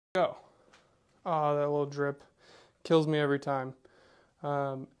Go. Oh, that little drip kills me every time.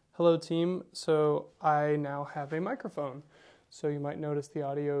 Hello team, so I now have a microphone. So you might notice the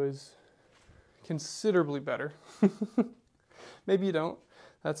audio is considerably better. Maybe you don't,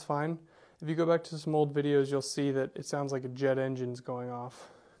 that's fine. If you go back to some old videos, you'll see that it sounds like a jet engine's going off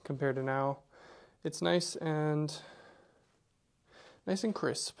compared to now. It's nice and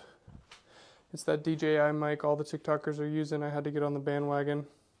crisp. It's that DJI mic all the TikTokers are using. I had to get on the bandwagon.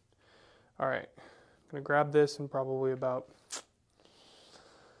 All right, I'm gonna grab this in probably about,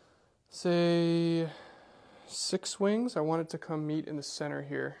 say, 6 swings. I want it to come meet in the center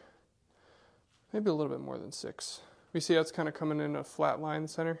here. Maybe a little bit more than 6. We see how it's kind of coming in a flat line in the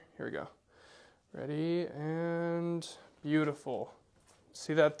center? Here we go. Ready, and beautiful.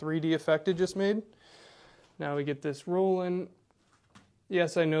 See that 3D effect it just made? Now we get this rolling.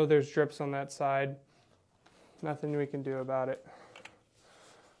 Yes, I know there's drips on that side. Nothing we can do about it.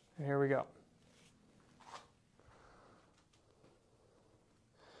 And here we go.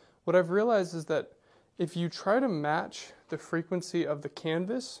 What I've realized is that if you try to match the frequency of the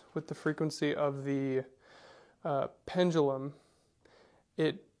canvas with the frequency of the pendulum,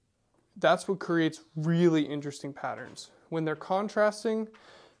 that's what creates really interesting patterns. When they're contrasting,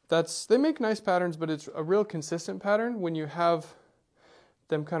 they make nice patterns, but it's a real consistent pattern. When you have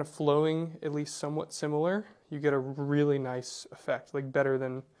them kind of flowing at least somewhat similar, you get a really nice effect, like better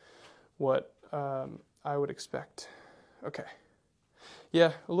than what I would expect. Okay.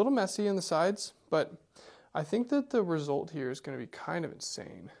 Yeah, a little messy in the sides, but I think that the result here is going to be kind of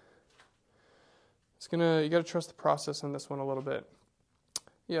insane. You got to trust the process on this one a little bit.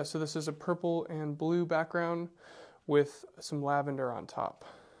 Yeah, so this is a purple and blue background with some lavender on top.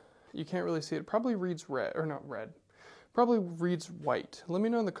 You can't really see it. It probably reads red, or not red. Probably reads white. Let me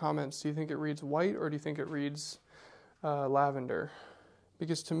know in the comments, do you think it reads white or do you think it reads lavender?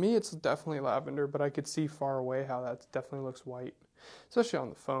 Because to me it's definitely lavender, but I could see far away how that definitely looks white. Especially on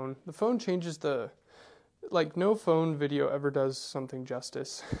the phone. The phone changes no phone video ever does something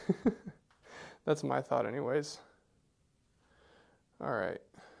justice. That's my thought anyways. All right.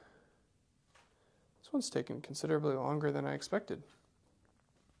 This one's taking considerably longer than I expected.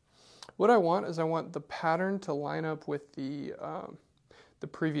 What I want is the pattern to line up with the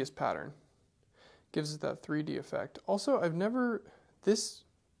previous pattern. Gives it that 3D effect. Also, this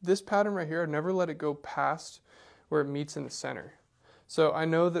pattern right here, I've never let it go past where it meets in the center. So I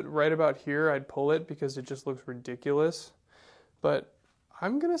know that right about here I'd pull it because it just looks ridiculous, but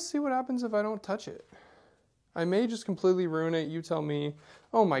I'm gonna see what happens if I don't touch it. I may just completely ruin it. You tell me.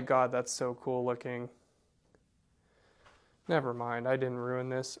 Oh my God, that's so cool looking. Never mind, I didn't ruin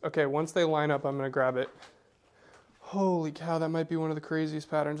this. Okay, once they line up, I'm gonna grab it. Holy cow, that might be one of the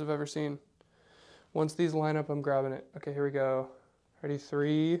craziest patterns I've ever seen. Once these line up, I'm grabbing it. Okay, here we go. Ready,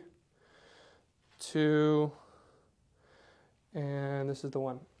 3, 2, and this is the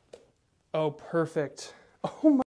one. Oh, perfect. Oh my